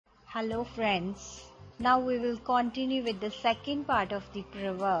Hello friends, now we will continue with the second part of the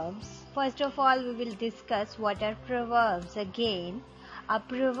proverbs. First of all, we will discuss what are proverbs again. A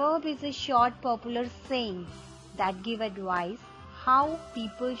proverb is a short popular saying that give advice how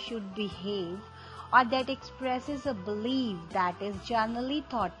people should behave or that expresses a belief that is generally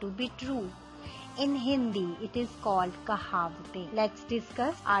thought to be true. In Hindi, it is called कहावतें. Let's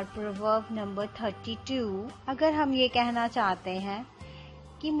discuss our proverb number 32. अगर हम ये कहना चाहते हैं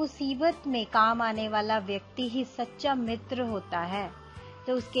कि मुसीबत में काम आने वाला व्यक्ति ही सच्चा मित्र होता है,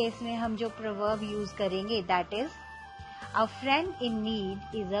 तो उस केस में हम जो proverb यूज करेंगे that is A friend in need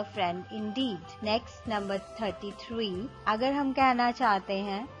is a friend indeed. Next, number 33. अगर हम कहना चाहते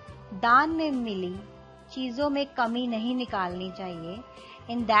हैं दान में मिली चीजों में कमी नहीं निकालनी चाहिए,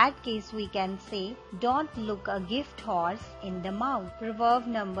 in that case we can say don't look a gift horse in the mouth. Proverb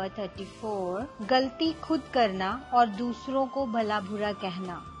number 34. गलती खुद करना और दूसरों को भला बुरा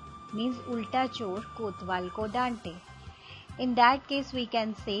कहना means उल्टा चोर कोतवाल को डांटे. In that case we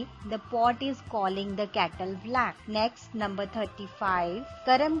can say the pot is calling the kettle black. Next, number 35.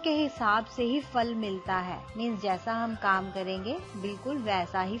 कर्म के हिसाब से ही फल मिलता है means जैसा हम काम करेंगे बिल्कुल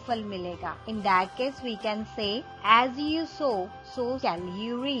वैसा ही फल मिलेगा. In that case we can say as you sow, so shall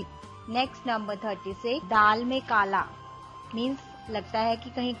you reap. Next, number 36. दाल में काला means लगता है कि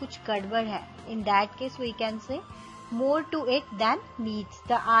कहीं कुछ गड़बड़ है. In that case we can say more to it than meets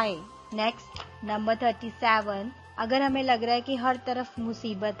the eye. Next, number 37. अगर हमें लग रहा है कि हर तरफ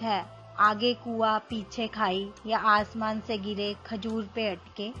मुसीबत है, आगे कुआं पीछे खाई या आसमान से गिरे खजूर पे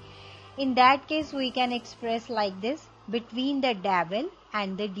अटके, in that case we can express like this between the devil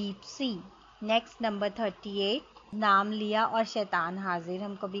and the deep sea. Next, number 38. नाम लिया और शैतान हाजिर,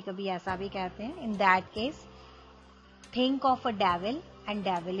 हम कभी कभी ऐसा भी कहते हैं. In that case think of a devil and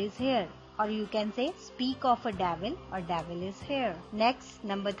devil is here, or you can say speak of a devil or devil is here. Next,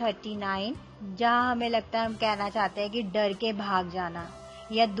 number 39. जहाँ हमें लगता है हम कहना चाहते हैं कि डर के भाग जाना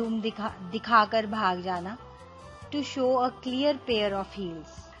या दुम दिखाकर भाग जाना, to show a clear pair of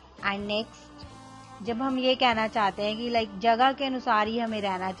heels. And next, जब हम ये कहना चाहते हैं कि लाइक जगह के अनुसार ही हमें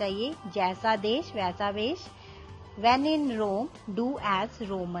रहना चाहिए, जैसा देश वैसा वेश, when in Rome do as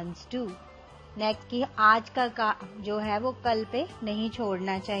Romans do. Next, कि आज का जो है वो कल पे नहीं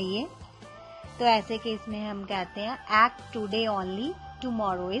छोड़ना चाहिए, तो ऐसे केस में हम कहते हैं act today only,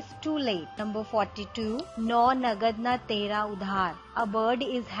 tomorrow is too late. Number 42. नौ नगद न तेरा उधार, a bird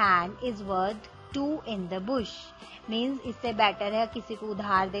is hand is worth two in the bush. Means इससे बेटर है, किसी को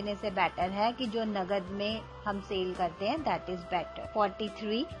उधार देने से बेटर है कि जो नगद में हम सेल करते हैं that is better.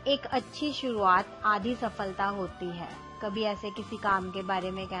 43. एक अच्छी शुरुआत आधी सफलता होती है. कभी ऐसे किसी काम के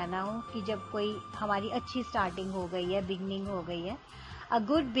बारे में कहना हो कि जब कोई हमारी अच्छी स्टार्टिंग हो गई है, बिगनिंग हो गई है. A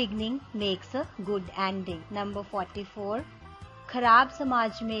good beginning makes a good ending. Number 44. खराब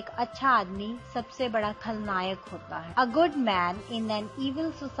समाज में एक अच्छा आदमी सबसे बड़ा खलनायक होता है. A good man in an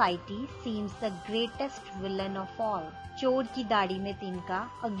evil society seems the greatest villain of all. चोर की दाढ़ी में तिनका,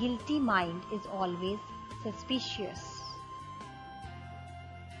 a guilty mind is always suspicious.